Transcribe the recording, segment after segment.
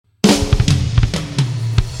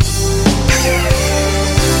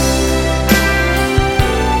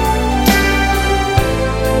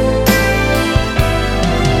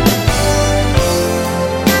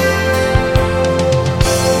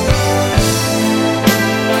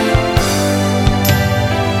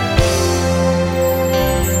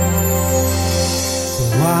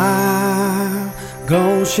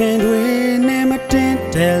ရှင်တွေနဲ့မတင်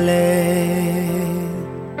တယ်လေ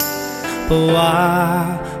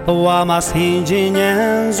ဘဝမှာဆင်ခြင်ဉာ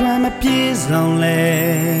ဏ်စွမ်းမပြေဆုံးလေ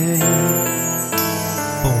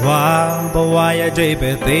ဘဝရဲ့အတိတ်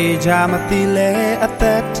ပဲသေးချာမသိလဲအသ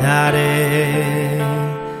က်ထားတယ်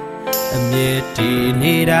အမြဲတည်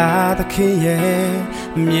နေတာသခင်ရဲ့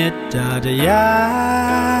မေတ္တာတ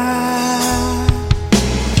ရား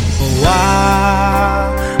ဘဝ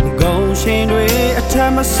ဂုဏ်ရှင်တွေအထ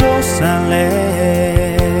က်မဆိုးဆန်လဲ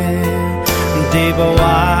ဒီဘ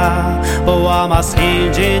ဝမှာဆင်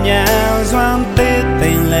ခြင်ဉာဏ်စွမ်းသေး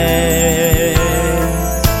သိမ့်လဲ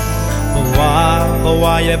ဘဝ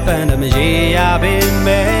ရဲ့ပန်းတမရေရပေ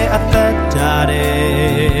မဲ့အသက်ထားတ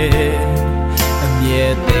ယ်အမြဲ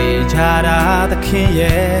သေးချတာသခင်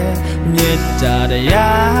ရဲ့မေတ္တာတ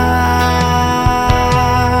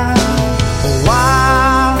ရားဘဝ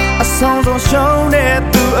အဆုံးဆုံးရှုံးတဲ့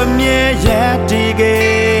သူအမြဲရဲ့ဒီကေ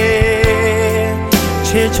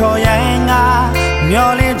ချေချော်ရင်ငါမျော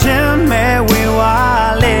လင်းခြင်းမဲ့ဝင်ဝါ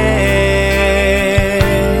လေ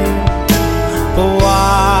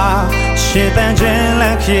ရှင်ပန်းခြင်းလ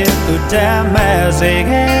မ်းဖြစ်သူတမ်းမဲ့စေ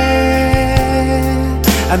ခဲ့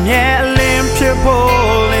အမြဲအလင်းဖြစ်ဖို့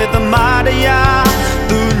လေသမာတရား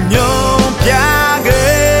သူညွန်ပြ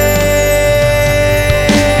ခဲ့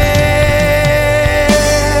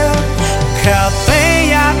ခါသိ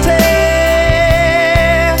ရ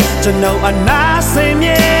တဲ့ကျွန်ုပ်အနာစိတ်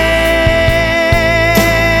မြေ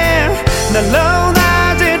နှလုံး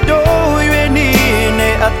သားချစ်တို့ရွေးနေ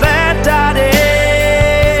အသက်တာတဲ့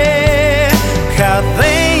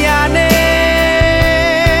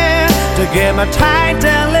Get my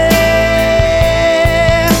title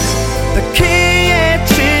The key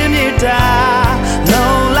chin you die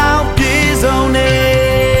Low loud peace on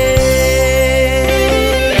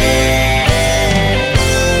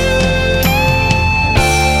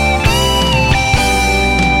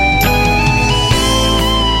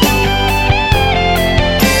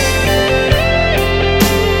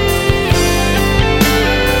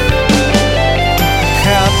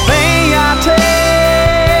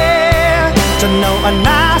No, I'm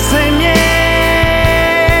not saying yeah.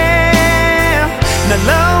 The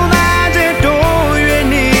love that you do, you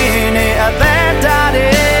need it at that daddy.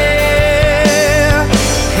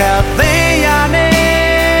 Can't think I need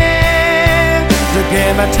to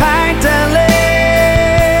get my time.